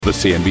The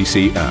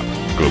CNBC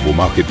app. Global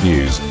market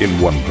news in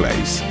one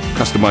place.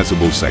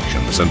 Customizable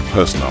sections and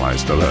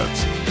personalized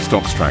alerts.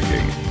 Stocks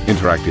tracking,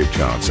 interactive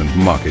charts and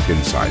market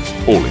insights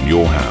all in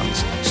your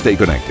hands. Stay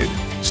connected.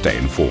 Stay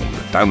informed.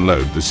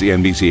 Download the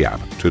CNBC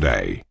app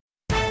today.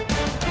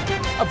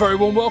 A very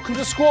warm welcome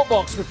to Squawk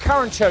Box with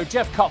Karen Cho,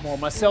 Jeff Cutmore,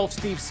 myself,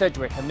 Steve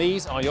Sedgwick, and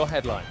these are your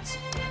headlines.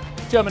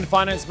 German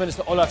Finance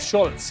Minister Olaf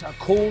Scholz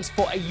calls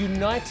for a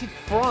united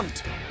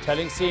front,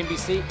 telling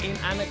CNBC in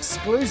an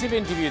exclusive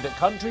interview that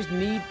countries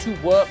need to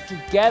work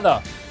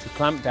together to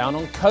clamp down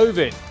on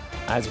COVID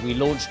as we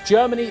launch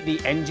Germany,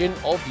 the engine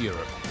of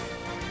Europe.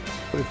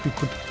 If we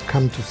could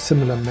come to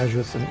similar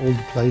measures in all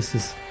the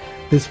places,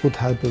 this would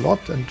help a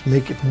lot and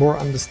make it more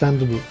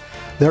understandable.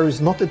 There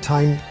is not a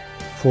time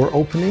for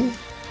opening.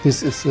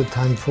 This is a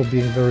time for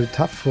being very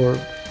tough, for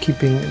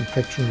keeping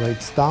infection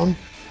rates down.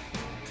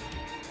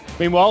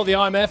 Meanwhile, the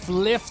IMF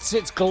lifts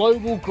its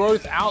global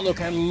growth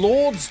outlook and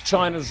lauds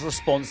China's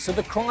response to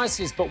the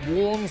crisis, but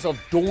warns of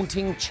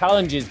daunting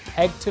challenges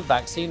pegged to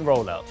vaccine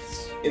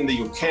rollouts. In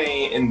the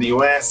UK, in the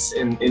US,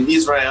 in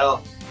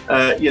Israel,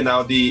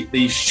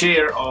 the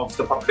share of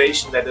the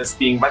population that is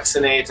being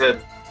vaccinated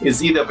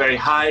is either very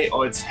high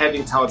or it's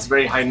heading towards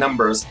very high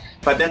numbers.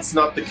 But that's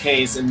not the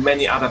case in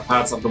many other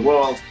parts of the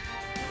world.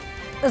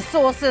 The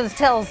sources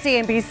tell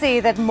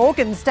CNBC that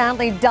Morgan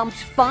Stanley dumped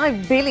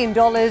 $5 billion in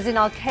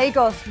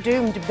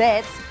Archegos-doomed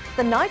bets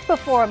the night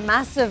before a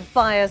massive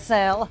fire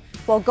sale,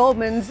 while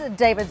Goldman's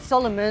David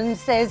Solomon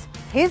says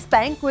his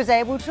bank was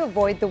able to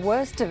avoid the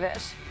worst of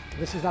it.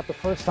 This is not the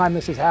first time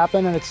this has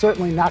happened, and it's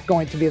certainly not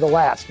going to be the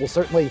last. We'll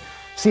certainly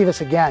see this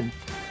again.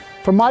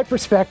 From my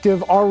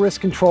perspective, our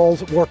risk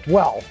controls worked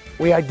well.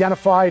 We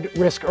identified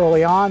risk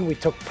early on. We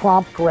took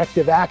prompt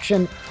corrective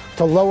action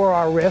to lower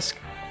our risk.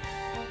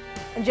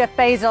 And Jeff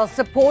Bezos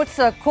supports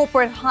a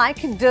corporate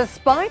hike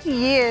despite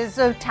years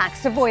of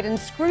tax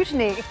avoidance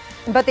scrutiny.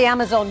 But the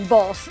Amazon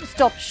boss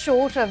stopped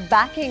short of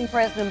backing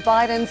President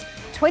Biden's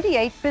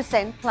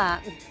 28% plan.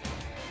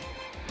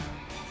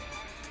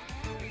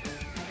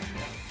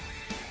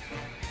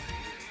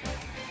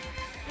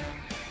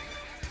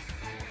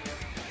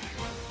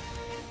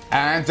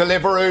 And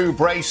Deliveroo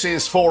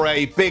braces for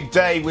a big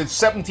day with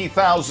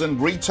 70,000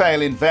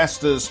 retail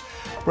investors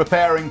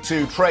preparing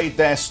to trade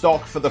their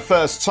stock for the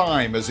first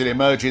time as it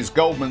emerges.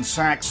 Goldman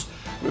Sachs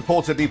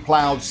reportedly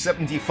ploughed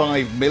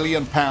 £75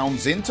 million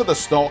into the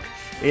stock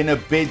in a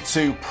bid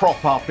to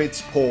prop up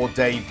its poor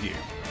debut.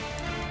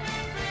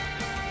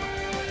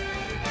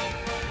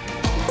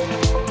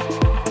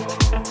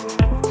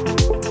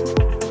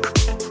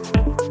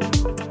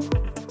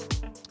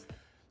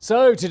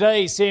 So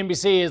today,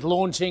 CNBC is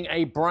launching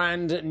a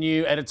brand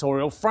new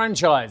editorial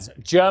franchise,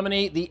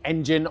 Germany, the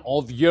engine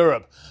of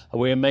Europe.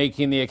 We're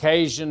making the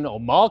occasion, or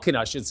marking,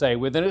 I should say,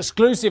 with an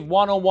exclusive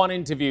one-on-one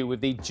interview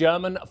with the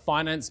German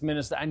Finance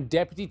Minister and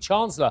Deputy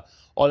Chancellor,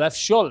 Olaf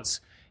Scholz.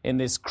 In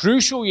this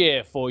crucial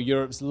year for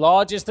Europe's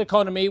largest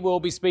economy,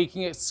 we'll be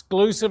speaking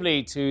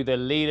exclusively to the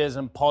leaders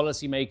and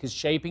policymakers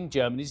shaping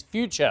Germany's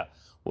future.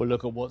 We'll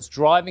look at what's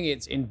driving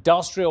its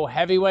industrial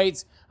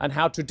heavyweights and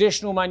how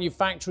traditional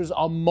manufacturers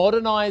are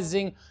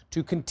modernizing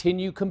to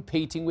continue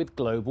competing with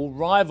global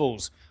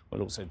rivals.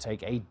 We'll also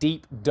take a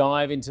deep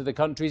dive into the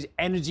country's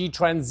energy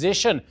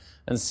transition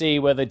and see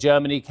whether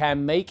Germany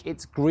can make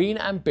its green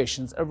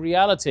ambitions a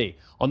reality.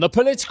 On the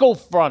political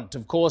front,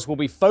 of course, we'll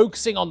be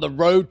focusing on the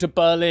road to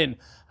Berlin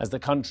as the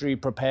country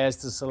prepares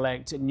to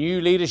select new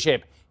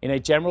leadership in a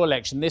general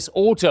election this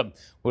autumn.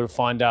 We'll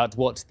find out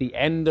what the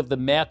end of the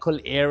Merkel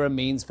era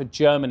means for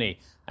Germany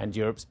and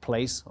Europe's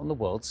place on the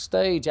world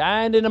stage.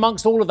 And in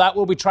amongst all of that,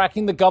 we'll be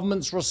tracking the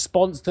government's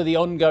response to the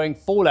ongoing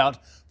fallout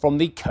from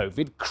the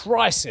COVID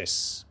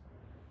crisis.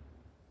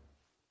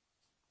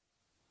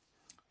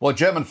 Well,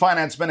 German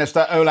Finance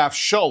Minister Olaf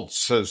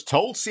Scholz has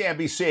told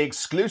CNBC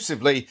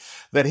exclusively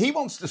that he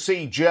wants to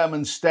see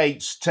German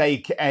states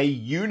take a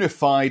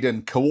unified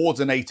and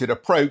coordinated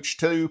approach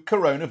to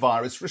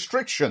coronavirus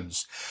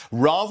restrictions,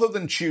 rather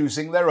than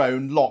choosing their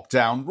own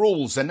lockdown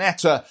rules.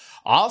 Annetta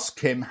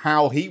asked him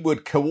how he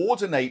would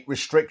coordinate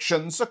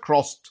restrictions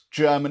across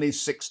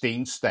Germany's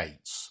 16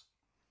 states.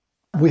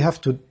 We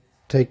have to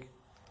take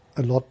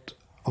a lot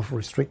of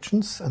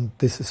restrictions, and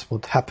this is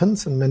what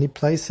happens in many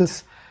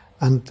places.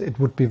 And it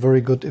would be very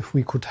good if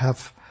we could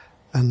have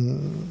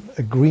an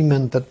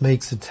agreement that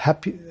makes it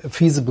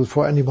feasible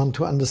for anyone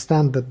to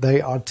understand that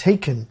they are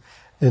taken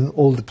in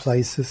all the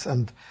places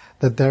and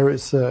that there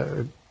is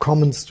a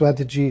common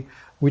strategy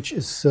which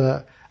is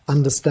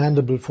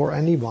understandable for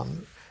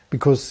anyone,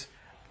 because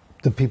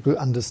the people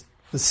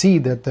see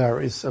that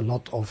there is a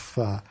lot of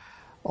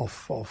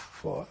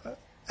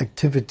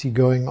activity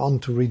going on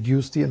to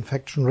reduce the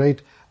infection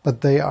rate,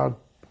 but they are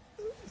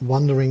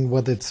wondering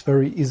whether it's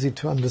very easy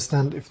to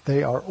understand if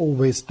they are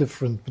always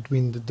different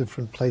between the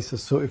different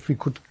places. So if we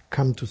could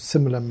come to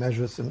similar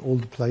measures in all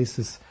the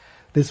places,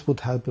 this would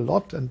help a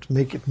lot and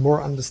make it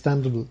more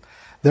understandable.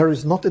 There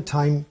is not a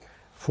time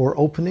for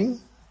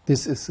opening.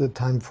 This is a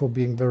time for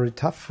being very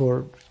tough,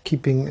 for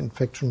keeping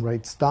infection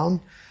rates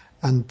down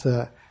and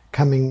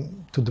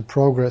coming to the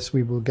progress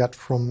we will get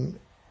from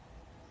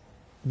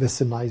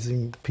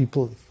vaccinating the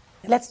people.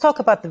 Let's talk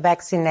about the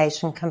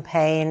vaccination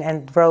campaign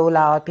and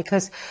rollout,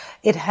 because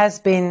it has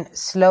been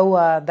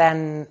slower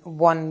than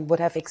one would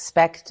have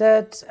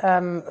expected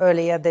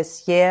earlier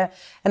this year.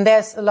 And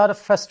there's a lot of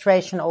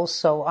frustration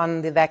also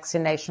on the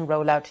vaccination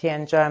rollout here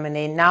in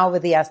Germany. Now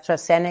with the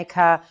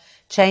AstraZeneca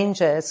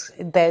changes,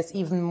 there's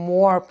even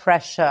more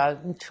pressure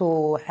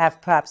to have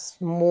perhaps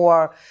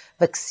more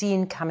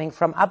vaccine coming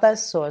from other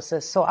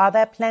sources. So are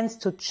there plans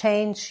to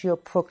change your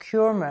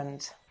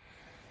procurement?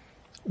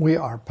 We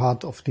are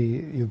part of the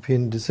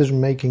European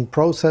decision-making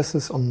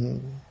processes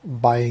on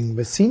buying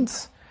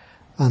vaccines,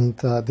 and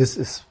this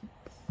is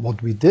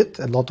what we did.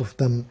 A lot of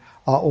them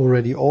are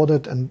already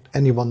ordered, and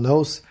everyone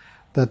knows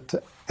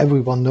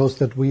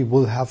that we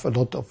will have a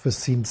lot of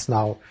vaccines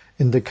now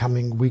in the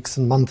coming weeks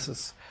and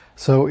months.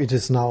 So it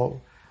is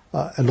now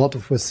a lot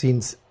of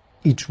vaccines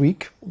each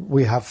week.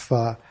 We have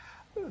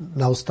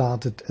now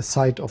started a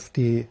site of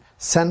the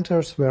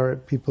centers where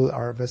people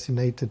are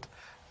vaccinated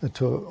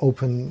to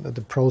open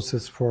the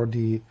process for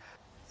the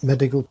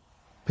medical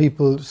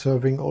people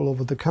serving all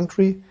over the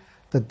country,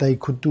 that they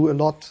could do a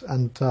lot,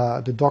 and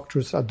the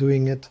doctors are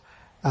doing it.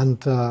 And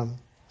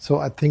so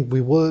I think we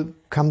will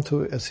come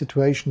to a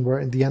situation where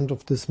in the end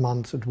of this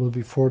month it will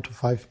be 4 to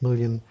 5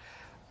 million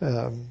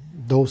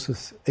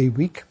doses a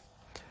week.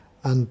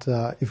 And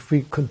if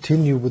we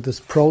continue with this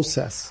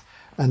process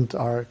and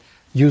are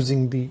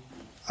using the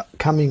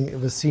coming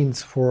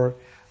vaccines for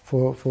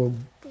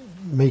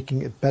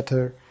making it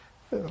better,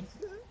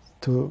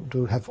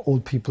 to have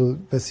all people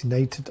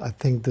vaccinated, I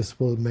think this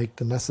will make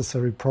the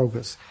necessary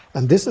progress.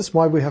 And this is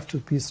why we have to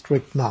be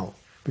strict now,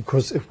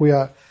 because if we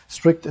are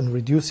strict in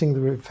reducing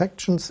the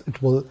infections,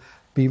 it will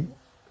be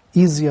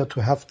easier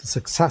to have the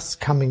success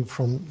coming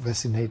from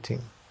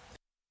vaccinating.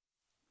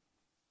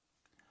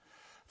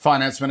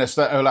 Finance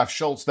Minister Olaf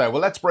Scholz there.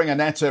 Well, let's bring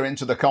Annette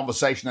into the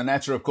conversation.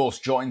 Annette, of course,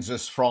 joins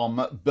us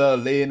from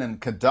Berlin and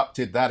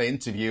conducted that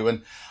interview.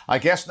 And I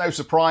guess no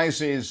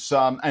surprises,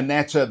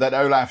 Annette, that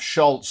Olaf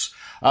Scholz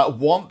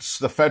wants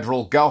the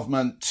federal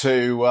government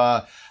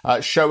to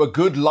show a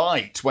good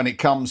light when it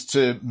comes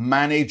to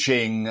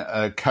managing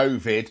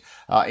COVID,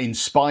 in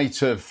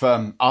spite of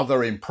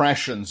other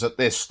impressions at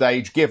this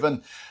stage,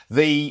 given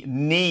the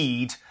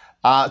need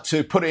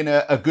to put in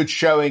a good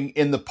showing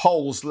in the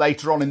polls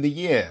later on in the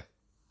year.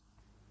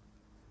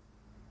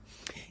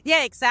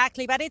 Yeah,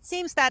 exactly. But it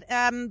seems that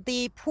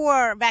the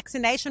poor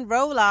vaccination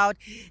rollout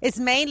is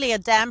mainly a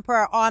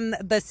damper on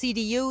the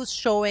CDU's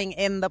showing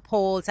in the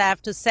polls, I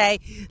have to say.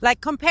 Like,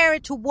 compare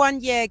it to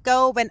 1 year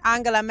ago when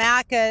Angela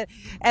Merkel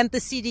and the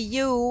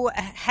CDU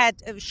had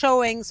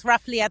showings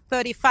roughly at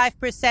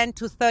 35%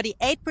 to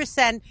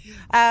 38%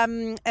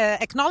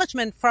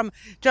 acknowledgement from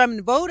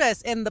German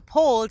voters in the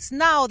polls.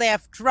 Now they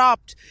have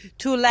dropped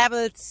to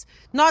levels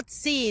not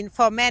seen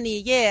for many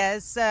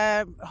years,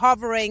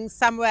 hovering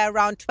somewhere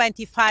around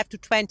 25 to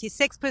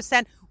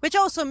 26%, which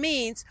also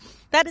means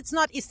that it's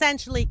not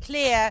essentially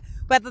clear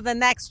whether the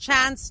next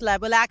chancellor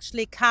will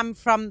actually come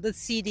from the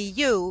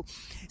CDU.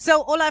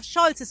 So Olaf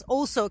Scholz is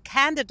also a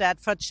candidate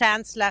for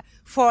chancellor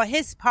for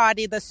his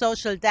party, the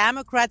Social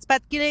Democrats,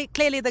 but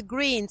clearly the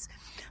Greens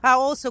are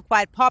also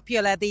quite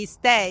popular these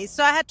days.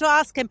 So I had to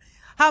ask him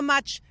how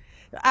much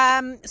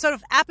sort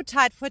of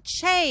appetite for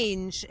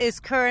change is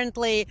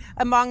currently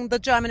among the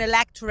German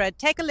electorate.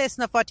 Take a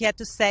listen of what he had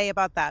to say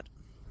about that.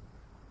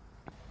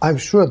 I'm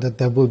sure that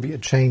there will be a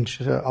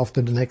change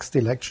after the next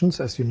elections.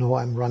 As you know,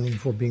 I'm running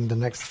for being the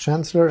next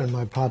chancellor, and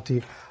my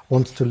party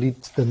wants to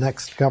lead the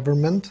next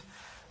government.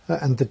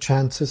 And the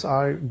chances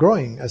are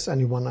growing, as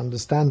anyone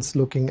understands,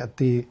 looking at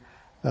the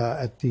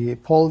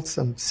polls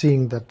and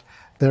seeing that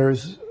there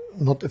is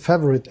not a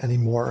favorite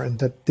anymore, and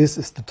that this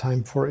is the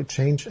time for a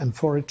change and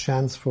for a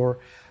chance for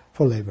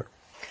Labour.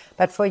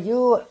 But for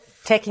you,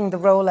 taking the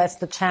role as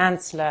the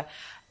chancellor,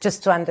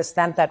 just to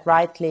understand that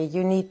rightly,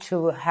 you need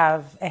to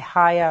have a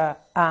higher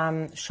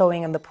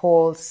showing in the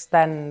polls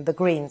than the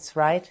Greens,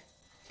 right?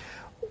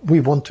 We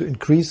want to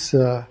increase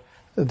the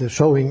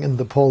showing in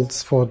the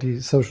polls for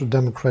the Social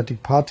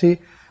Democratic Party,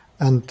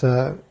 and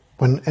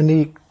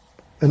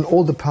when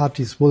all the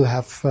parties will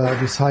have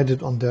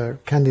decided on their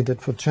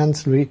candidate for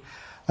chancellery,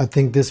 I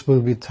think this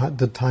will be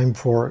the time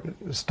for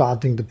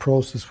starting the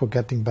process for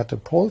getting better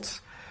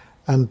polls,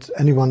 and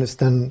anyone is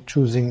then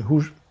choosing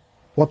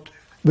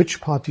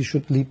which party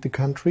should lead the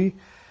country,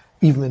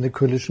 even in a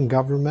coalition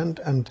government,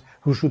 and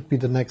who should be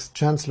the next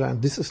chancellor.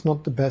 And this is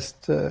not the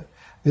best.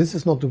 This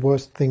is not the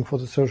worst thing for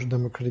the Social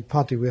Democratic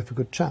Party. We have a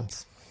good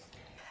chance.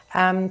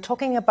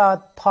 Talking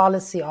about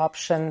policy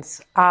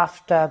options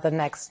after the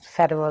next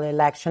federal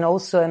election,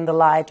 also in the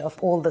light of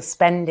all the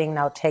spending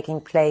now taking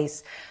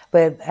place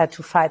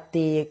to fight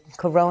the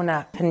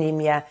corona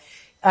pandemic,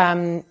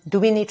 do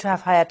we need to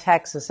have higher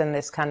taxes in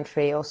this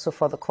country, also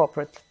for the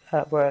corporate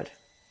world?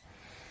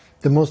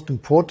 The most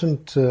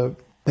important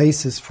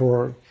basis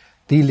for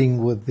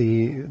dealing with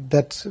the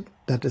debt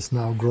that is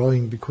now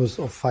growing because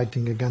of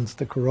fighting against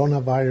the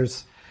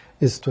coronavirus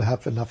is to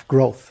have enough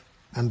growth.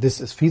 And this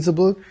is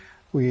feasible.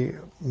 We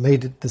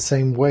made it the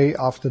same way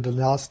after the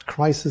last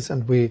crisis,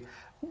 and we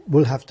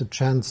will have the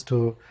chance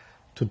to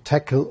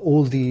tackle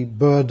all the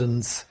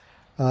burdens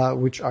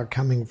which are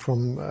coming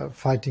from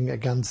fighting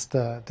against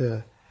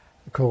the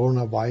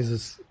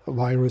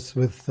coronavirus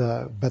with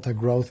better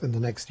growth in the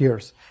next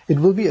years. It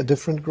will be a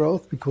different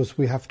growth because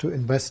we have to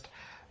invest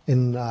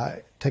in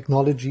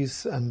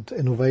technologies and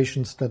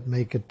innovations that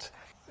make it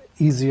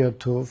easier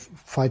to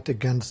fight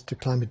against the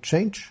climate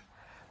change.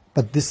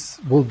 But this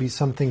will be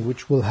something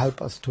which will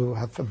help us to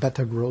have a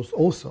better growth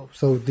also.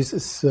 So this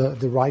is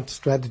the right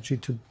strategy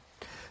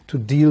to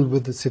deal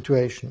with the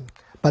situation.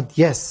 But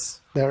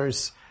yes, there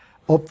is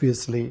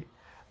obviously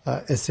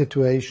a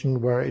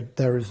situation where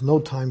there is no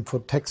time for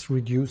tax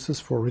reduces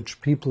for rich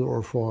people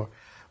or for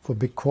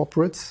big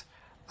corporates.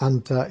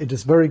 And it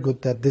is very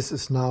good that this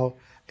is now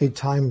a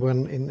time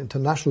when in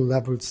international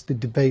levels the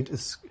debate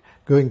is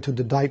going to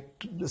the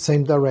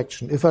same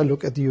direction. If I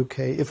look at the UK,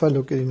 if I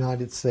look at the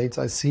United States,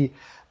 I see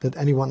that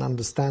anyone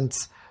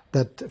understands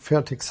that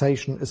fair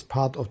taxation is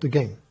part of the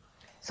game.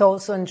 So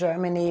also in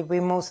Germany, we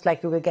most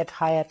likely will get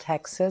higher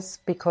taxes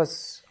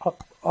because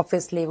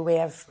obviously we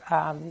have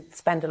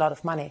spent a lot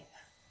of money.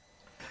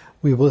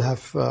 We will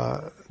have,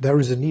 there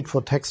is a need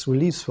for tax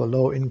reliefs for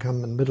low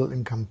income and middle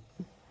income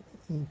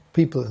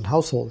people and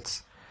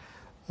households.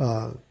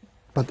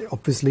 But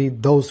obviously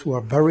those who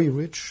are very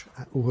rich,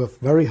 who have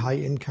very high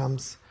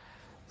incomes,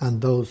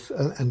 and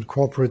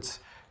corporates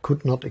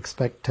could not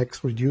expect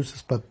tax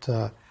reduces, but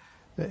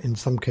in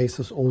some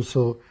cases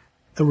also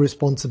a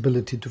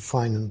responsibility to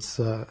finance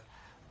the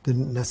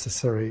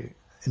necessary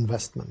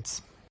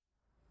investments.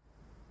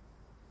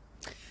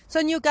 So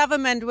new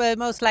government will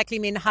most likely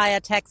mean higher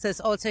taxes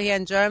also here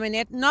in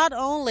Germany, not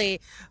only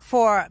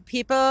for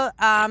people,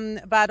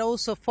 but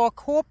also for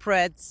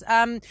corporates.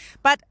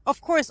 But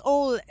of course,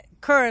 all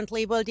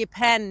currently will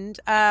depend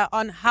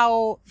on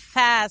how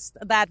fast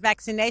that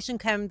vaccination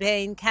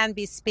campaign can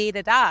be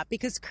speeded up,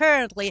 because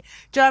currently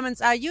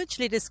Germans are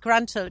hugely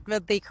disgruntled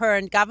with the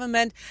current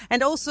government,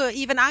 and also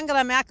even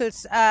Angela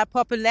Merkel's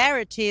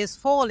popularity is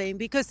falling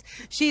because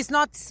she's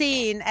not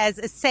seen as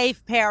a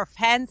safe pair of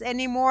hands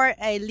anymore,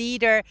 a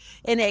leader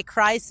in a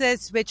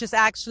crisis, which is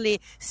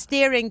actually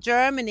steering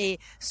Germany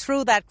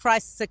through that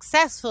crisis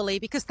successfully,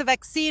 because the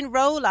vaccine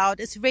rollout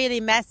is really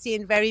messy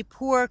and very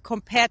poor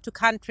compared to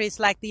countries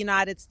like the United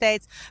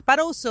States, but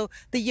also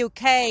the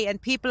UK, and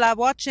people are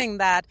watching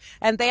that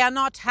and they are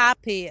not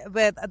happy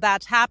with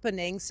that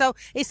happening. So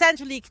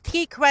essentially,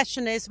 key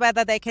question is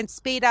whether they can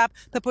speed up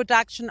the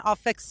production of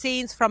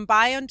vaccines from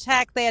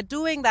BioNTech. They are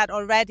doing that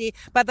already,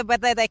 but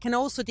whether they can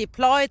also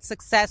deploy it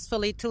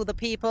successfully to the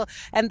people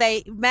and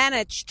they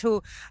manage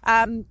to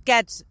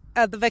get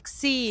the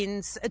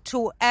vaccines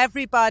to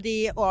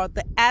everybody or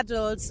the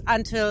adults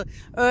until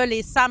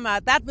early summer.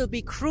 That will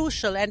be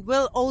crucial and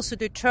will also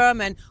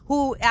determine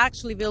who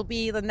actually will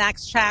be the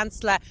next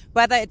chancellor,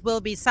 whether it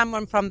will be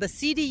someone from the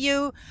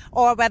CDU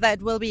or whether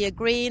it will be a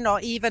Green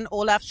or even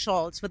Olaf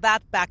Scholz. With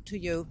that, back to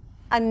you.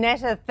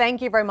 Annette,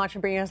 thank you very much for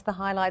bringing us the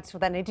highlights for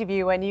that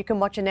interview. And you can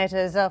watch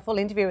Annette's full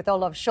interview with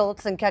Olaf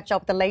Scholz and catch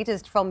up with the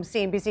latest from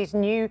CNBC's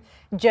new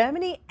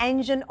Germany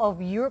Engine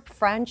of Europe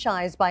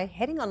franchise by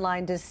heading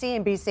online to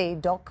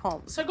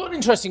cnbc.com. So I've got an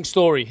interesting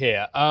story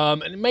here,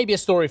 and it may be a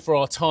story for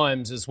our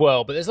times as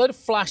well, but there's a lot of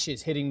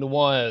flashes hitting the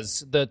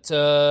wires that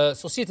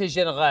Société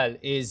Générale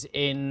is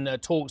in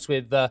talks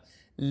with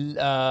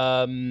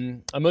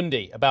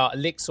Amundi about a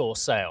Lixor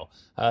sale.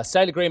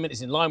 Sale agreement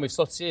is in line with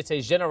Société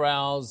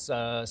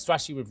Générale's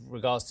strategy with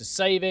regards to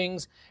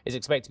savings. Is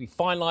expected to be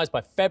finalised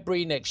by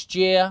February next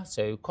year,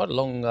 so quite a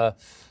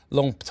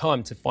long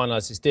time to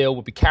finalise this deal.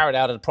 Will be carried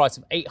out at a price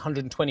of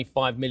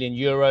 825 million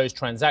euros.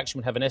 Transaction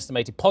would have an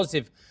estimated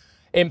positive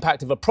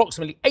impact of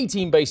approximately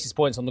 18 basis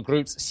points on the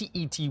group's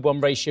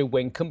CET1 ratio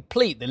when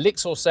complete. The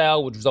Lixor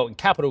sale would result in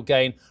capital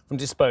gain from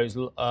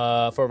disposal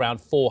for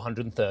around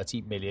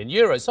 430 million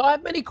euros. So I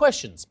have many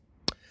questions.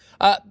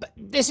 But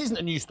this isn't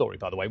a new story,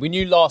 by the way. We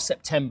knew last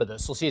September that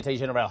Société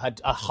Générale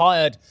had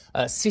hired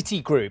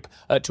Citigroup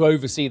to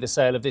oversee the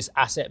sale of this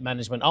asset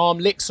management arm.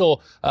 Lixor,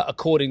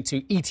 according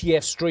to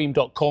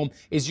ETFstream.com,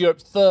 is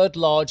Europe's third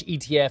large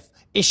ETF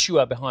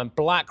issuer behind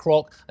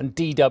BlackRock and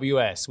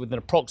DWS, with an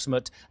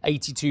approximate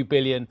 82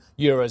 billion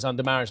euros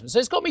under management. So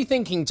it's got me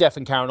thinking, Jeff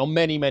and Karen, on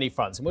many, many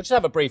fronts. And we'll just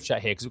have a brief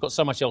chat here because we've got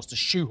so much else to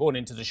shoehorn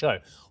into the show.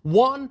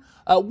 One,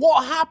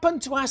 what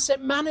happened to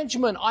asset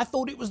management? I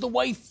thought it was the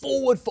way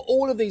forward for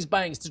all of these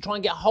banks to try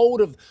and get hold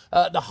of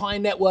the high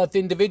net worth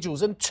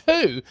individuals. And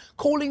two,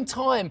 calling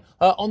time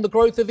on the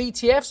growth of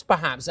ETFs,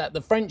 perhaps, at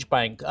the French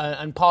bank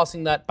and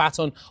passing that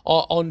baton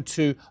on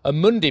to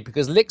Amundi,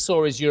 because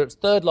Lixor is Europe's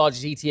third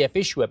largest ETF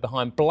issuer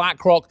behind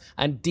BlackRock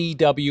and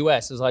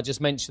DWS, as I just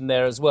mentioned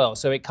there as well.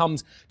 So it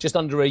comes just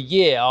under a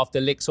year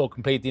after Lixor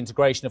completed the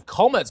integration of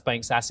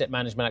Commerzbank's asset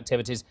management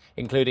activities,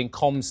 including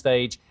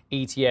Comstage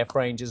ETF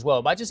range as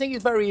well. But I just think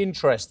it's very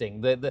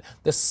interesting,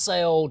 the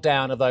sale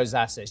down of those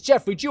assets.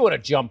 Jeffrey, do you want to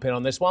jump in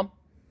on this one?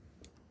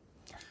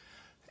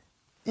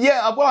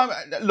 Yeah, well,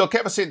 look,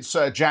 ever since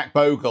Jack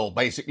Bogle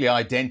basically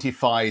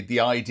identified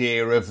the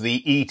idea of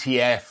the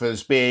ETF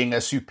as being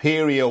a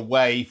superior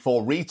way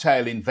for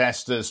retail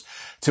investors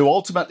to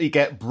ultimately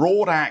get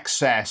broad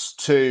access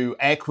to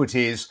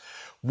equities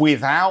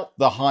without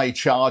the high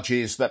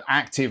charges that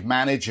active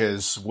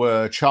managers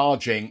were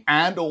charging,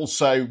 and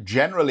also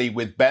generally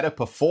with better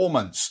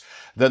performance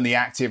than the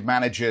active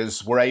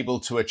managers were able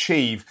to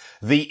achieve,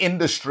 the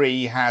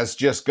industry has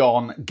just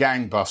gone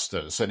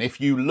gangbusters. And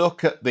if you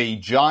look at the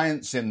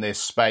giants in this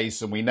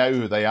space, and we know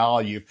who they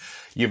are,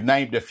 you've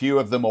named a few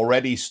of them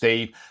already,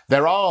 Steve,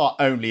 there are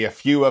only a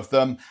few of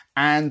them,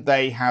 and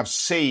they have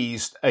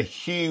seized a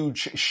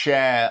huge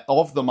share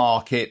of the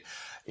market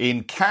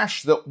in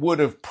cash that would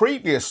have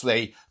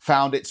previously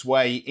found its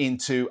way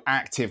into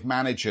active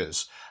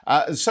managers.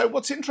 So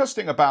what's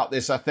interesting about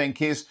this, I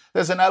think, is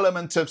there's an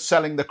element of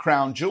selling the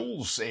crown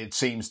jewels, it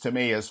seems to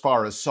me, as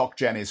far as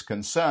SocGen is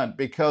concerned,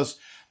 because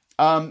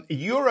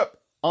Europe,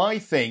 I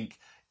think,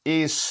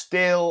 is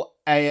still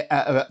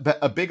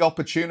a big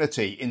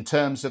opportunity in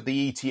terms of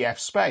the ETF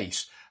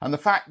space. And the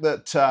fact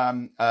that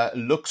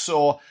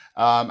Luxor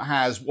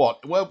has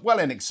well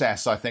in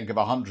excess, I think, of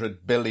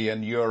 100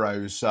 billion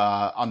euros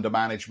under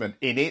management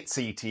in its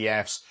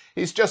ETFs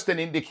is just an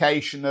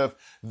indication of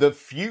the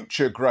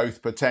future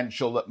growth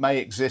potential that may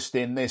exist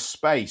in this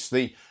space.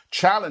 The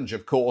challenge,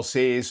 of course,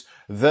 is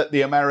that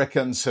the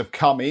Americans have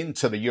come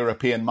into the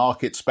European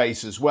market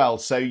space as well,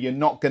 so you're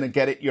not going to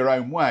get it your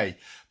own way.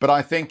 But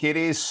I think it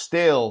is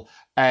still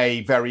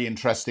a very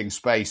interesting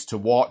space to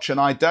watch, and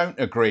I don't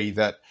agree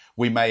that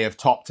we may have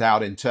topped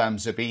out in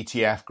terms of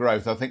ETF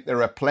growth. I think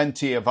there are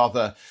plenty of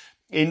other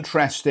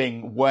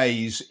interesting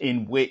ways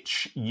in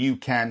which you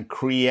can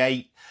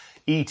create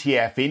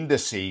ETF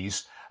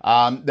indices.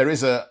 There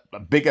is a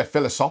bigger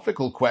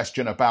philosophical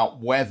question about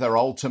whether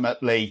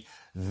ultimately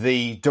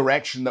the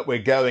direction that we're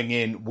going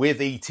in with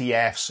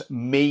ETFs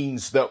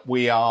means that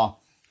we are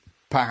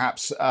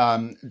perhaps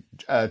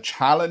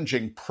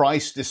challenging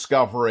price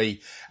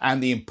discovery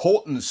and the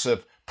importance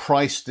of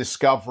price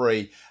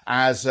discovery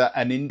as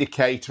an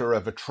indicator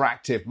of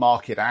attractive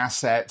market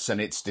assets,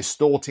 and it's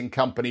distorting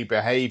company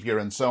behavior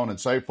and so on and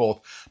so forth.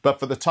 But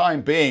for the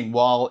time being,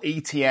 while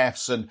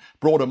ETFs and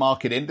broader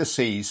market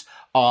indices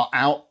are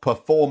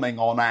outperforming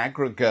on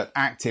aggregate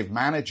active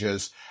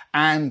managers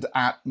and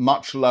at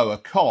much lower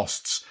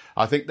costs,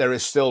 I think there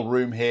is still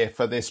room here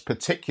for this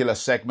particular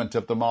segment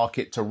of the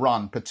market to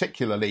run,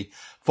 particularly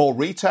for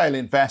retail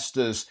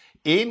investors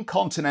in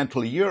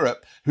continental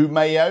Europe who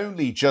may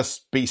only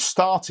just be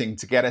starting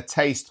to get a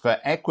taste for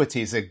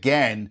equities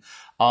again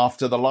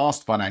after the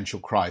last financial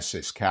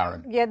crisis,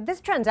 Karen. Yeah,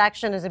 this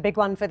transaction is a big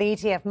one for the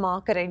ETF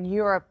market in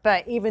Europe,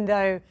 even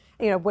though,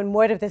 when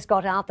word of this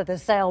got out that the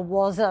sale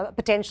was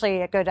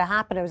potentially going to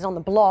happen, it was on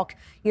the block,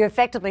 you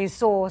effectively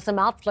saw some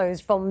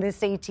outflows from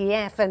this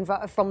ETF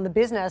and from the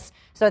business.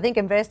 So I think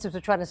investors are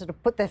trying to sort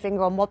of put their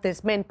finger on what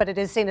this meant, but it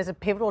is seen as a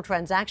pivotal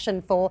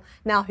transaction for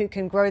now who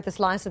can grow the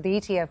slice of the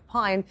ETF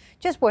pie. And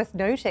just worth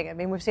noting, I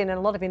mean, we've seen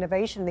a lot of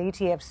innovation in the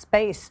ETF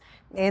space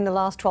in the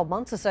last 12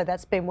 months or so.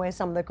 That's been where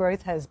some of the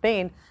growth has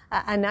been.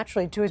 And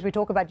naturally, too, as we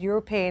talk about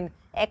European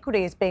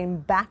equities being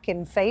back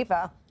in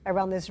favour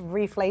around this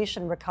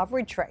reflation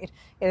recovery trade,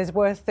 it is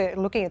worth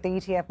looking at the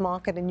ETF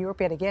market in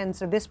Europe yet again.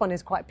 So this one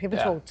is quite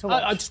pivotal to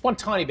watch. Just one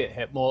tiny bit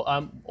here more.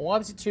 Why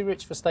was it too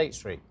rich for State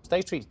Street?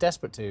 State Street's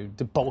desperate to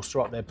bolster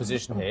up their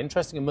position here.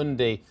 Interesting,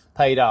 Amundi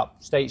paid up.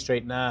 State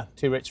Street,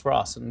 too rich for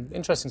us. And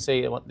interesting to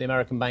see what the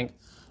American bank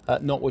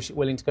not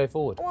willing to go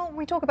forward. Well,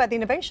 we talk about the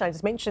innovation. I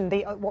just mentioned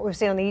what we've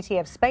seen on the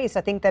ETF space.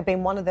 I think they've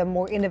been one of the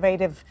more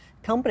innovative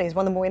companies,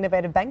 one of the more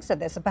innovative banks at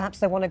this. So perhaps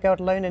they want to go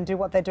it alone and do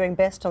what they're doing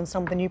best on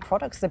some of the new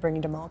products they're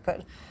bringing to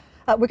market.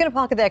 We're going to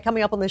park it there.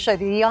 Coming up on the show,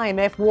 the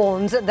IMF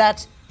warns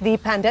that the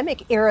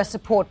pandemic-era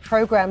support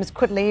programs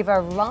could leave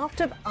a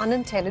raft of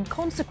unintended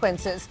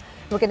consequences.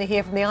 We're going to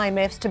hear from the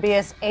IMF's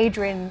Tobias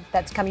Adrian.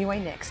 That's coming your way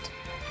next.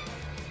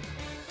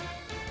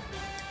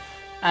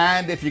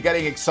 And if you're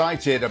getting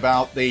excited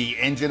about the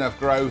Engine of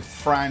Growth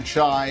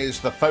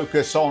franchise, the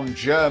focus on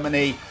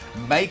Germany,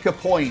 make a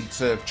point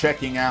of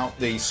checking out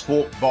the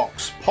Squawk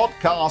Box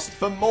podcast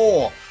for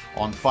more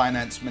on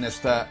Finance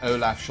Minister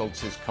Olaf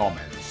Scholz's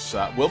comments.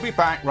 We'll be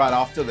back right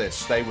after this.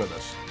 Stay with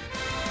us.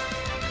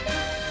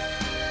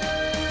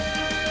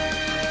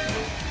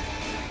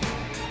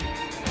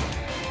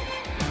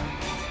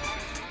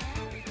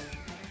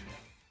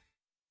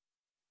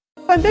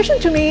 Ambition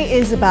to me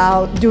is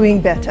about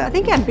doing better. I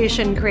think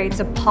ambition creates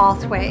a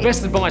pathway. The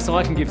best advice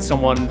I can give to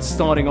someone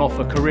starting off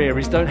a career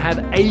is don't have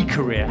a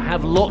career,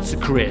 have lots of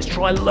careers,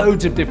 try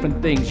loads of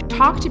different things.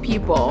 Talk to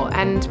people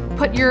and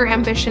put your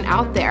ambition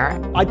out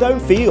there. I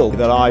don't feel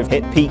that I've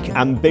hit peak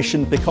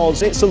ambition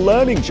because it's a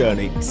learning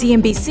journey.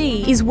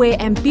 CNBC is where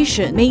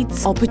ambition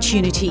meets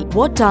opportunity.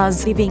 What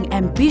does living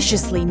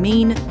ambitiously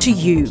mean to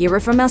you? Hear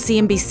it from our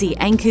CNBC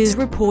anchors,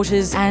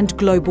 reporters and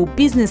global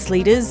business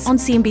leaders on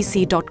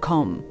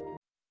CNBC.com.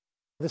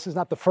 This is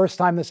not the first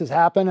time this has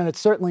happened, and it's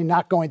certainly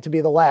not going to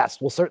be the last.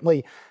 We'll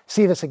certainly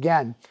see this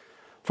again.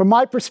 From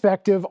my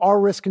perspective, our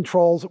risk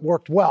controls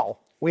worked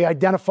well. We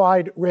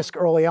identified risk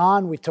early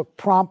on. We took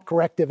prompt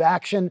corrective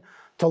action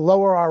to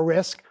lower our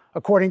risk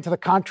according to the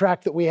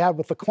contract that we had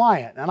with the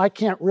client. And I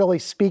can't really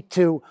speak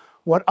to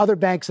what other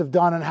banks have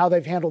done and how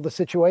they've handled the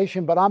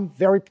situation, but I'm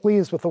very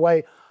pleased with the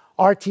way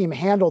our team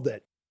handled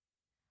it.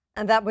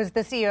 And that was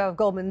the CEO of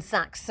Goldman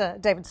Sachs,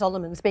 David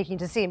Solomon, speaking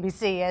to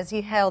CNBC as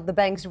he hailed the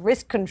bank's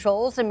risk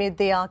controls amid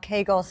the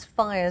Archegos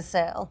fire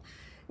sale.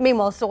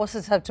 Meanwhile,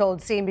 sources have told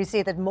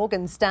CNBC that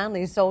Morgan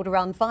Stanley sold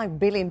around $5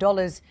 billion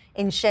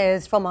in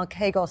shares from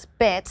Archegos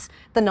Bets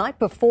the night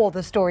before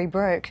the story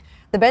broke.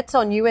 The bets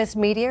on US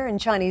media and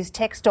Chinese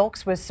tech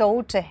stocks were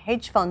sold to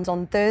hedge funds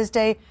on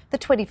Thursday, the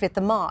 25th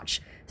of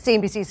March.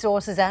 CNBC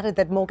sources added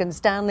that Morgan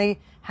Stanley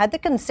had the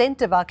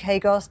consent of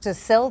Archegos to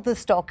sell the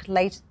stock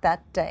late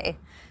that day.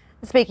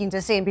 Speaking to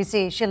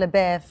CNBC, Sheila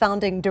Bair,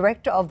 founding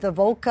director of the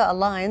Volcker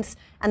Alliance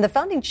and the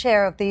founding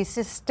chair of the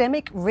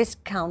Systemic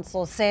Risk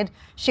Council, said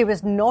she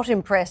was not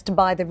impressed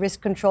by the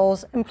risk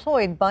controls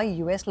employed by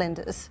US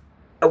lenders.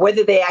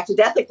 Whether they acted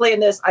ethically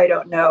in this, I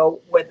don't know.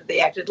 Whether they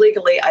acted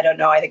legally, I don't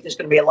know. I think there's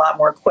going to be a lot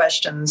more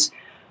questions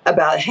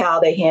about how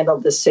they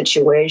handled this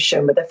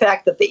situation. But the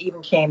fact that they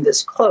even came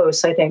this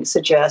close, I think,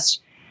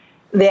 suggests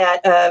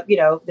that,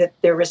 that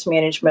their risk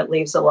management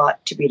leaves a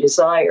lot to be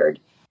desired.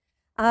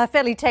 A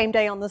fairly tame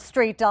day on the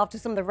street after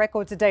some of the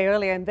records a day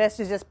earlier.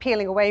 Investors just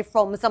peeling away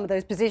from some of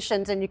those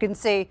positions, and you can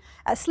see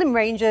slim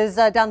ranges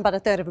down about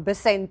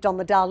 0.33% on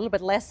the Dow, a little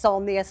bit less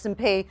on the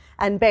S&P,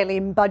 and barely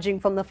budging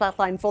from the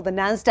flatline for the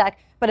Nasdaq.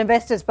 But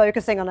investors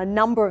focusing on a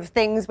number of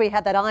things. We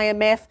had that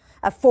IMF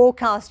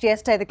forecast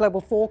yesterday. The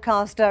global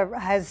forecast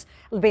has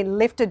been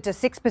lifted to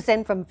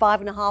 6% from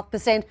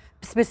 5.5%,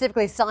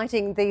 specifically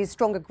citing the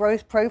stronger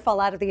growth profile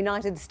out of the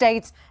United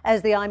States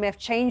as the IMF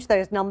changed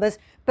those numbers.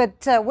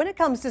 But when it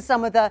comes to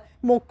some of the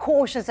more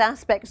cautious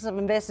aspects of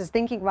investors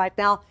thinking right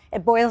now,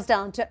 it boils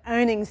down to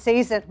earnings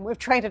season. We've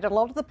traded a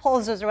lot of the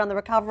positives around the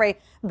recovery,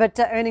 but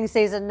earnings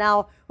season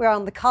now, we're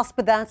on the cusp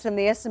of that, and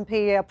the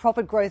S&P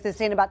profit growth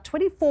is in about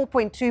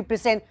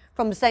 24.2%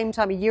 from the same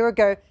time a year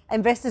ago.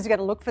 Investors are going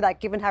to look for that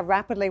given how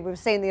rapidly we've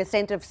seen the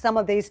ascent of some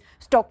of these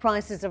stock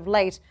prices of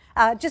late.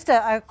 Just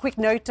a quick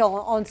note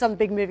on some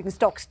big moving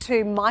stocks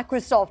too.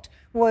 Microsoft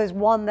was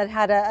one that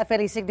had a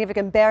fairly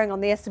significant bearing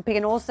on the S&P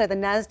and also the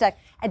Nasdaq.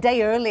 A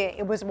day earlier,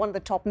 it was one of the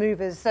top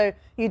movers. So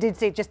you did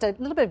see just a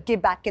little bit of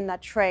give back in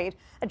that trade.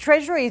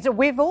 Treasuries,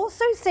 we've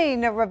also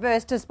seen a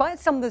reverse despite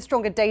some of the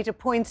stronger data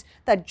points.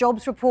 That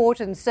jobs report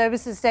and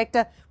services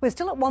sector, we're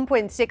still at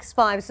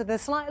 1.65. So the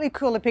slightly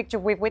cooler picture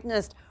we've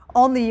witnessed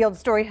on the yield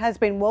story has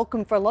been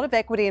welcome for a lot of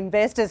equity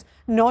investors,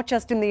 not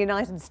just in the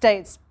United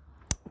States.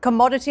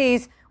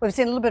 Commodities, we've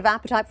seen a little bit of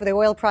appetite for the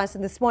oil price,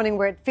 and this morning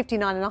we're at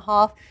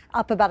 59.5,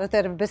 up about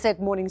 1/3%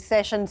 morning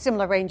session.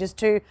 Similar ranges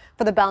too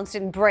for the bounce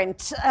in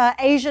Brent.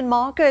 Asian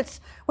markets,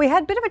 we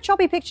had a bit of a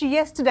choppy picture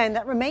yesterday, and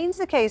that remains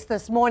the case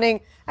this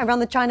morning. Around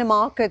the China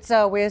markets,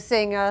 we're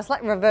seeing a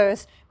slight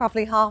reverse,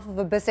 roughly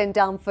 0.5%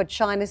 down for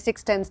China,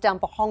 0.6 down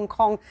for Hong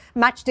Kong,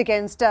 matched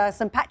against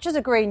some patches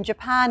of green.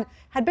 Japan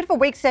had a bit of a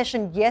weak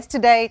session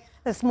yesterday.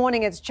 This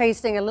morning it's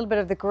chasing a little bit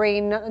of the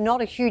green,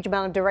 not a huge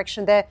amount of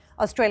direction there.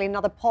 Australia,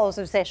 another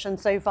positive session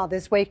so far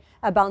this week,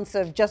 a bounce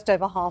of just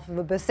over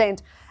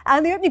 0.5%.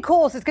 And the opening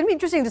calls, it's going to be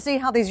interesting to see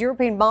how these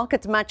European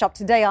markets match up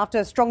today after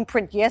a strong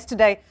print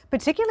yesterday,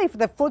 particularly for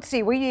the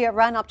FTSE. We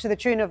ran up to the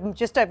tune of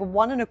just over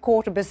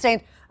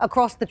 1.25%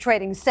 across the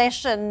trading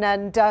session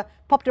and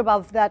popped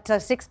above that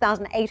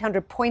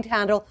 6,800 point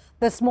handle.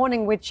 This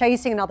morning we're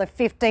chasing another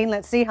 15.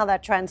 Let's see how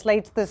that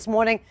translates this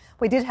morning.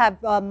 We did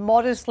have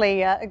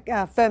modestly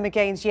firmer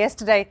gains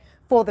yesterday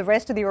for the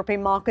rest of the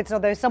European markets,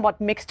 although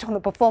somewhat mixed on the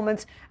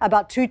performance,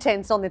 about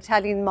 0.2 on the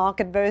Italian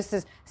market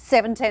versus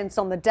 0.7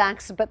 on the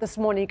DAX. But this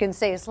morning you can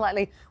see a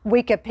slightly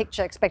weaker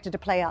picture expected to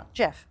play out.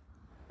 Jeff.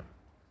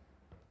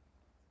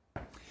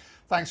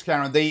 Thanks,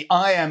 Karen. The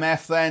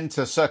IMF then,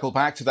 to circle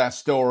back to that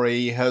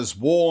story, has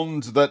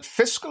warned that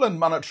fiscal and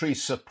monetary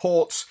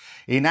support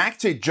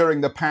enacted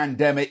during the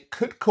pandemic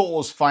could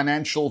cause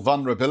financial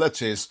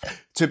vulnerabilities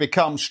to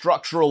become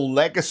structural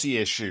legacy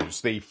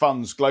issues. The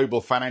fund's Global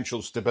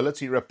Financial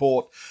Stability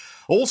Report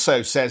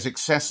also says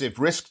excessive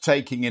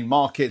risk-taking in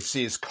markets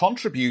is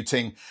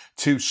contributing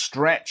to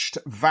stretched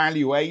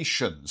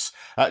valuations.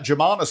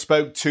 Jemana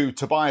spoke to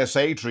Tobias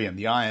Adrian,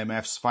 the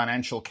IMF's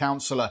financial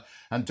counsellor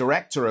and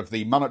director of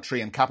the Monetary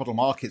and Capital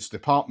Markets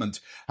Department,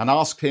 and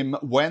asked him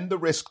when the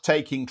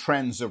risk-taking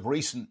trends of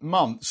recent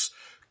months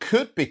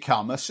could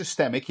become a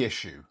systemic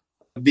issue.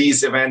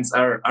 These events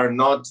are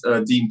not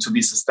deemed to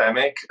be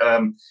systemic.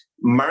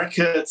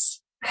 Markets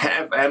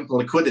have ample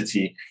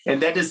liquidity, and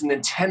that is an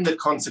intended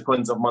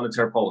consequence of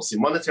monetary policy.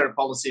 Monetary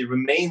policy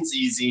remains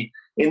easy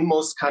in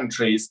most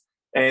countries,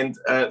 and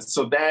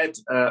so that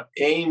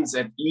aims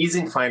at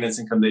easing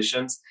financing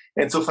conditions.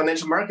 And so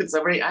financial markets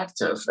are very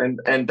active,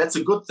 and that's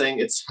a good thing.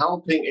 It's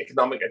helping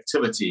economic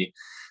activity.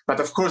 But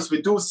of course,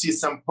 we do see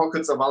some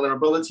pockets of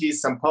vulnerability,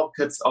 some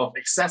pockets of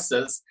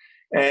excesses,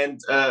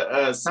 and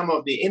some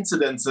of the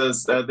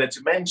incidences that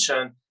you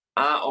mentioned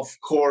are, of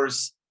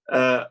course,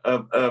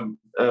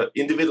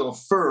 individual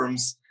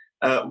firms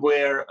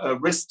where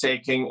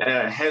risk-taking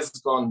has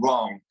gone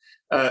wrong.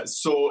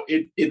 So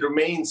it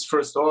remains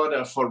first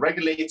order for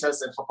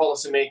regulators and for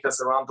policymakers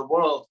around the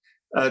world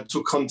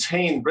to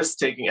contain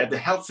risk-taking at a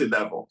healthy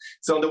level.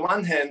 So on the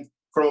one hand,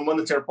 from a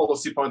monetary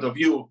policy point of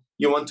view,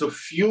 you want to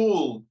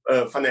fuel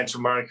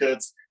financial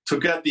markets to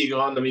get the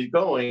economy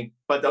going.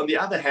 But on the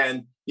other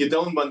hand, you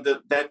don't want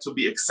that to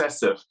be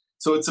excessive.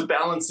 So it's a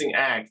balancing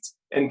act,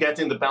 and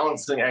getting the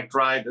balancing act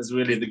right is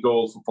really the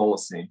goal for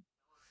policy.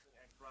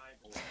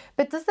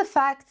 But does the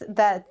fact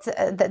that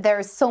there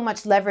is so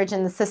much leverage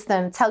in the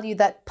system tell you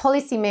that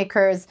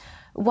policymakers,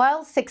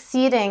 while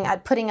succeeding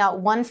at putting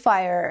out one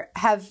fire,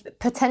 have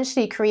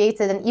potentially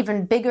created an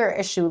even bigger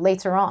issue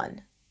later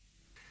on?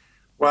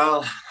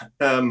 Well,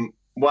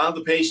 while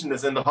the patient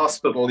is in the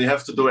hospital, you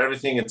have to do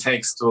everything it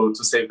takes to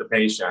save the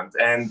patient.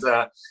 And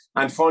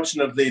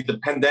unfortunately, the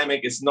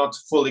pandemic is not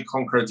fully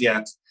conquered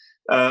yet.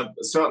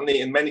 Certainly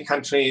in many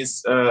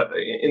countries,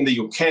 in the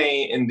UK,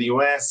 in the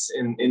US,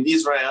 in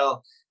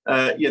Israel,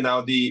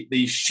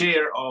 the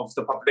share of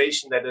the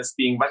population that is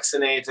being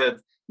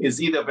vaccinated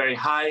is either very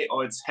high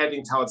or it's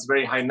heading towards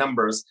very high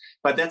numbers.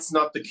 But that's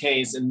not the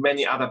case in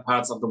many other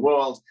parts of the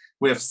world.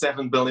 We have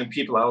 7 billion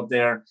people out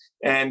there.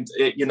 And,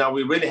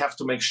 we really have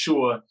to make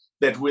sure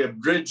that we're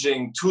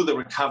bridging to the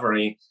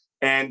recovery.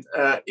 And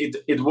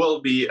it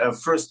will be a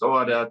first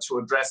order to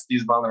address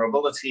these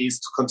vulnerabilities,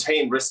 to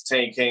contain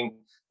risk-taking,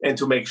 and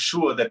to make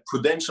sure that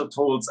prudential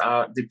tools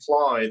are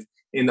deployed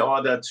in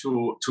order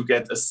to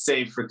get a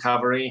safe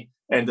recovery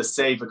and a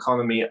safe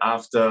economy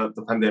after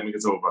the pandemic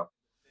is over.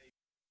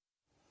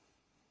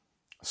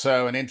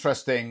 So an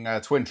interesting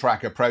twin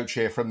track approach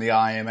here from the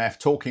IMF,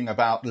 talking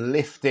about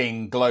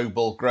lifting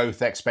global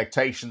growth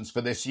expectations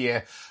for this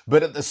year,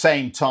 but at the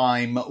same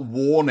time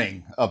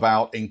warning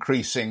about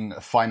increasing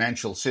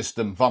financial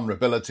system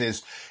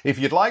vulnerabilities. If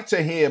you'd like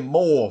to hear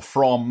more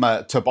from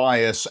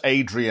Tobias,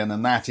 Adrian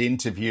and that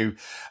interview,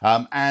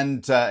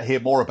 and hear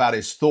more about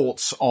his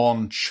thoughts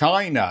on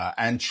China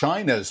and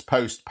China's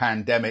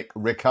post-pandemic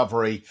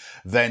recovery,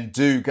 then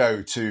do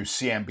go to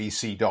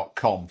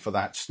cnbc.com for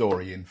that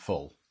story in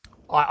full.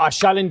 I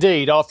shall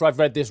indeed, after I've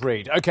read this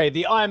read. OK,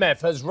 the IMF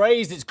has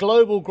raised its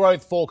global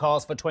growth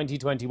forecast for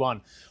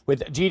 2021,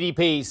 with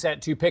GDP set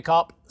to pick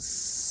up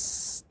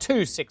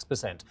to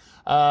 6%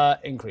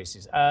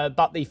 increases.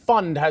 But the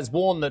fund has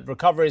warned that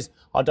recoveries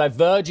are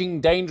diverging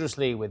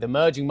dangerously, with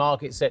emerging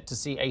markets set to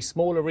see a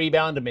smaller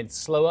rebound amid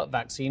slower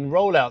vaccine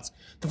rollouts.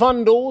 The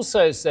fund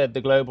also said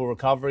the global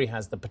recovery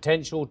has the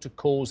potential to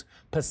cause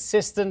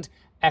persistent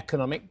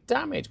economic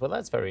damage. Well,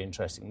 that's very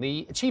interesting.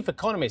 The chief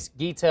economist,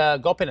 Geeta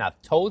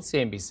Gopinath, told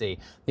CNBC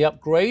the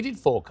upgraded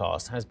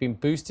forecast has been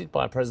boosted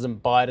by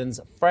President Biden's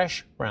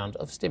fresh round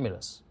of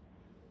stimulus.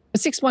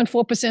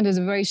 6.4% is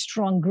a very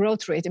strong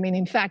growth rate. I mean,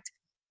 in fact,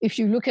 if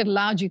you look at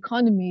large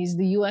economies,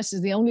 the US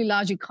is the only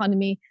large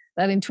economy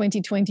that in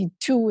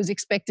 2022 is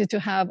expected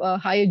to have a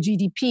higher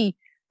GDP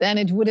than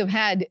it would have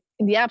had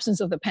in the absence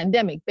of the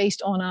pandemic,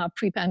 based on our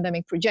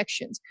pre-pandemic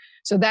projections.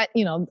 So that,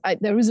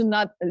 there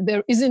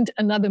isn't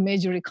another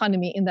major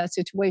economy in that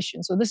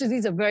situation. So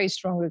these are very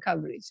strong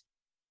recoveries.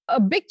 A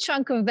big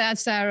chunk of that,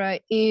 Sarah,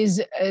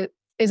 is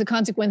a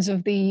consequence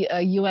of the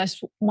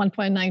US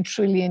 1.9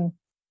 trillion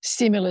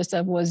stimulus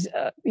that was,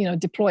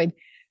 deployed.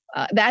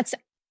 That's,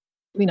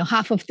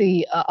 half of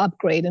the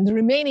upgrade. And the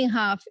remaining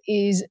half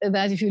is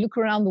that if you look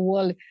around the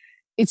world,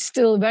 it's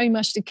still very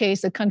much the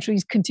case that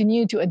countries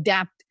continue to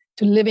adapt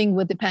to living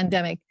with the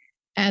pandemic.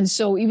 And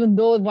so even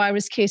though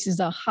virus cases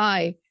are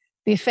high,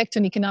 the effect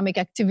on economic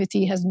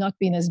activity has not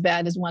been as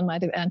bad as one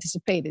might have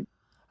anticipated.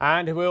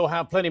 And we'll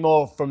have plenty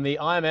more from the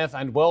IMF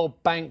and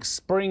World Bank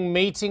spring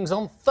meetings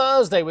on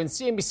Thursday, when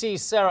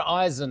CNBC's Sarah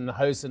Eisen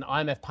hosts an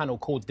IMF panel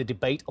called The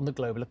Debate on the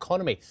Global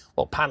Economy.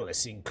 Well,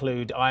 panelists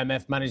include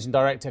IMF Managing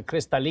Director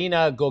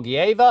Kristalina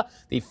Georgieva,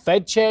 the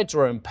Fed Chair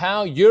Jerome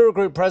Powell,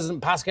 Eurogroup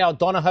President Pascal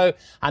Donohoe,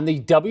 and the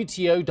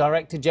WTO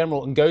Director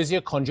General Ngozi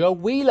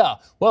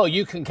Okonjo-Iweala. Well,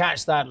 you can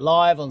catch that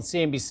live on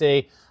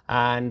CNBC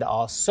and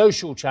our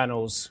social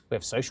channels. We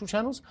have social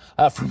channels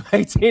from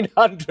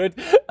 1800.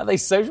 Are they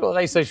social? Are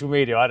they social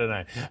media? I don't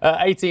know.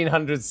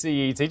 1800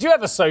 CET. Do you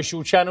have a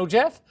social channel,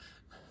 Jeff?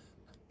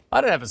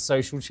 I don't have a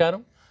social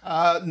channel.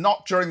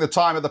 Not during the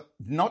time of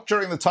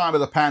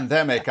the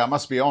pandemic. I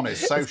must be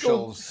honest.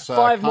 Socials.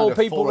 5 more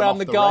people around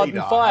the garden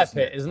fire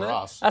pit, isn't it?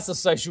 Us. That's a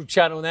social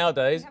channel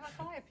nowadays.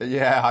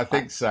 Yeah, I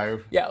think so.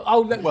 Yeah. Oh,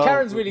 look, well,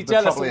 Karen's really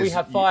jealous that we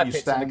have fire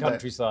pits in the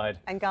countryside.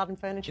 And garden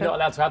furniture. You're not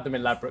allowed to have them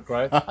in Ladbroke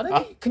Grove.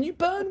 Can you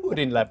burn wood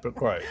in Ladbroke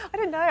Grove? I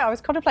don't know. I was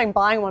contemplating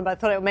buying one, but I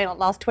thought it may not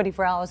last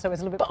 24 hours, so it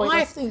was a little bit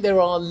pointless. I think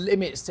there are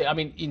limits to. I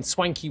mean, in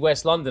swanky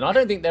West London, I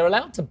don't think they're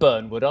allowed to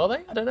burn wood, are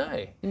they? I don't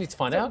know. You need to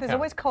find out. There's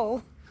always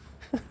coal.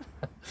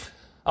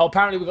 Oh,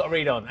 apparently we've got to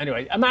read on.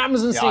 Anyway,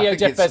 Amazon CEO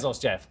Jeff Bezos,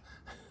 Jeff.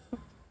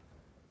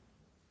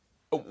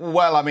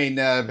 Well, I mean,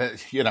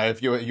 if you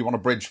want to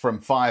bridge from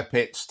fire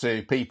pits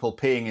to people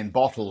peeing in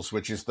bottles,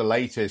 which is the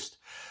latest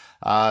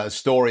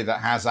story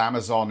that has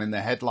Amazon in the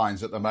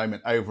headlines at the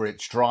moment over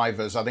its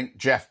drivers, I think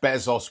Jeff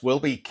Bezos will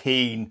be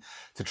keen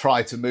to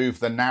try to move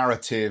the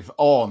narrative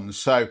on.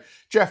 So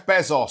Jeff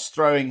Bezos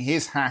throwing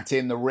his hat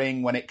in the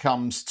ring when it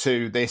comes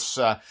to this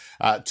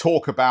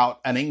talk about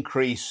an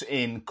increase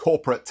in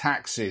corporate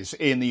taxes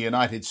in the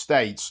United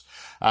States.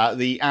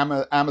 The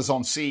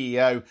Amazon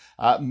CEO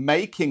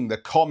making the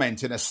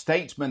comment in a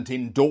statement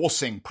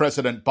endorsing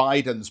President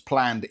Biden's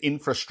planned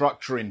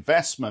infrastructure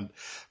investment.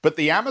 But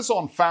the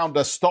Amazon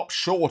founder stopped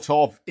short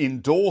of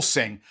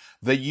endorsing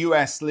the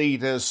US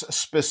leader's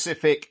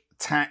specific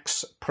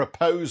tax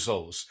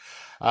proposals.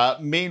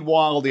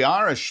 Meanwhile, the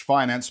Irish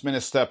Finance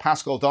Minister,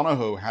 Paschal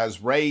Donohoe,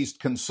 has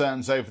raised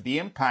concerns over the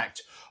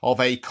impact of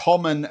a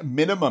common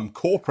minimum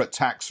corporate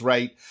tax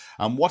rate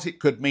and what it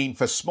could mean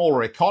for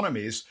smaller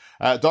economies.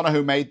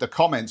 Donohoe made the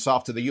comments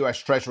after the US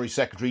Treasury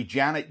Secretary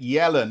Janet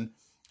Yellen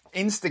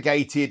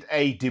instigated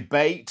a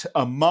debate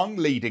among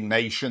leading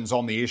nations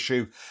on the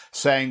issue,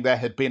 saying there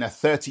had been a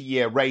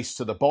 30-year race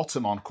to the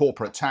bottom on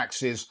corporate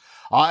taxes.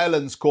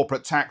 Ireland's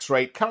corporate tax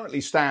rate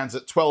currently stands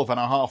at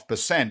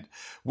 12.5%,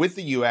 with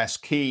the US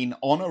keen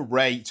on a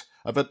rate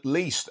of at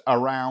least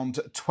around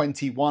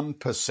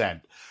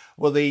 21%.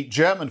 Well, the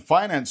German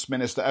Finance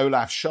Minister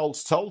Olaf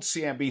Scholz told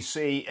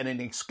CNBC in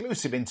an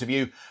exclusive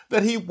interview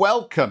that he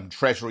welcomed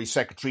Treasury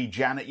Secretary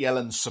Janet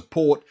Yellen's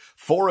support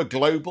for a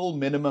global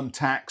minimum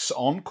tax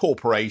on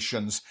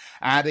corporations,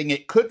 adding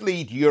it could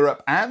lead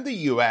Europe and the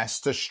US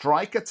to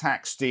strike a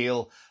tax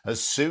deal as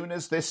soon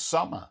as this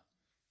summer.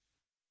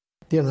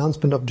 The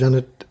announcement of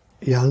Janet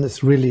Yellen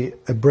is really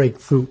a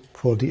breakthrough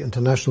for the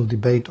international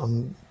debate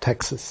on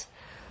taxes.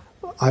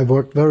 I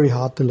worked very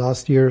hard the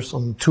last years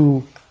on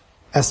two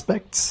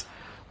aspects.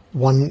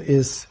 One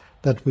is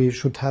that we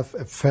should have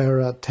a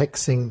fairer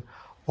taxing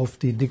of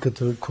the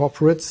digital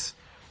corporates,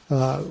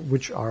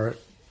 which are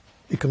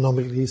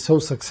economically so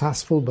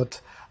successful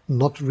but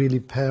not really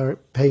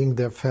paying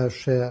their fair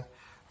share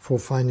for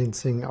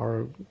financing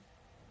our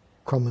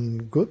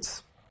common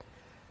goods.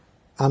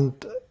 And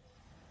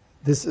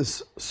this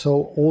is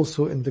so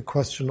also in the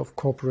question of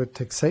corporate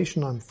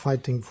taxation. I'm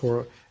fighting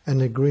for an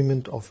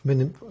agreement of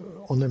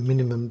on a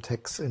minimum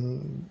tax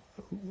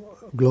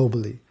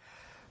globally.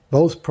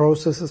 Both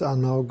processes are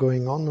now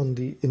going on in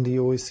the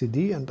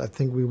OECD, and I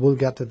think we will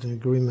get an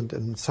agreement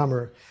in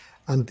summer.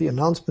 And the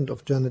announcement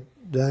of Janet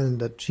Yellen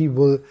that she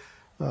will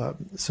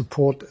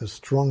support a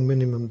strong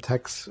minimum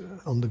tax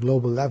on the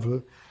global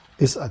level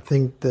is, I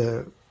think,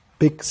 the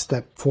big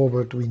step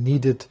forward we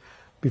needed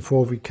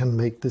before we can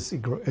make this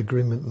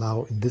agreement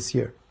now in this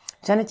year.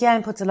 Janet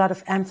Yellen puts a lot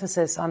of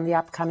emphasis on the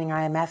upcoming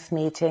IMF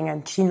meeting,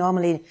 and she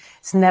normally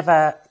is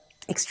never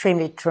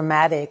extremely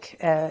dramatic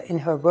in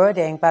her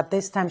wording, but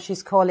this time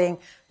she's calling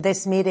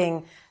this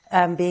meeting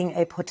being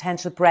a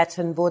potential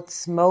Bretton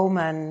Woods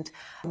moment.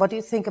 What do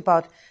you think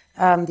about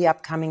the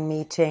upcoming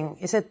meeting?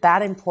 Is it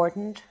that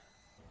important?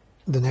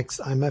 The next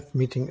IMF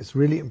meeting is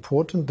really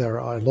important. There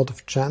are a lot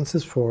of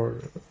chances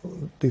for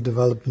the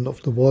development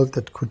of the world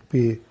that could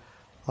be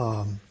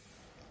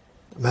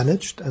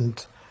managed,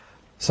 and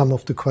some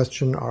of the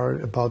questions are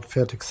about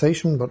fair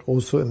taxation, but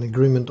also an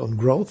agreement on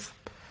growth,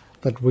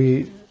 that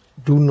we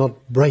do not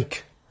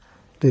break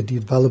the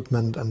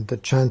development and the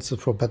chances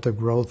for better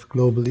growth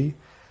globally,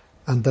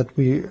 and that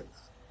we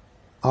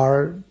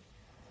are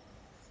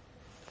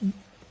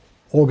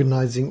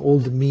organizing all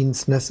the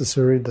means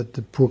necessary that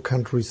the poor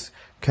countries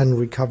can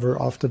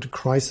recover after the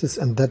crisis,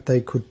 and that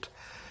they could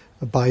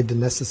buy the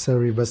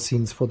necessary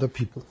vaccines for their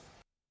people.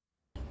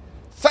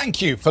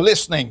 Thank you for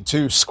listening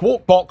to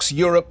Squawk Box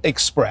Europe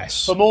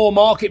Express. For more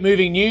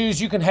market-moving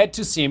news, you can head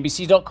to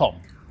cnbc.com.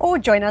 Or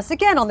join us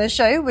again on the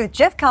show with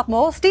Jeff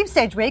Cutmore, Steve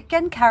Sedgwick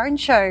and Karen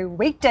Cho,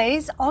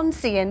 weekdays on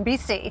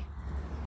CNBC.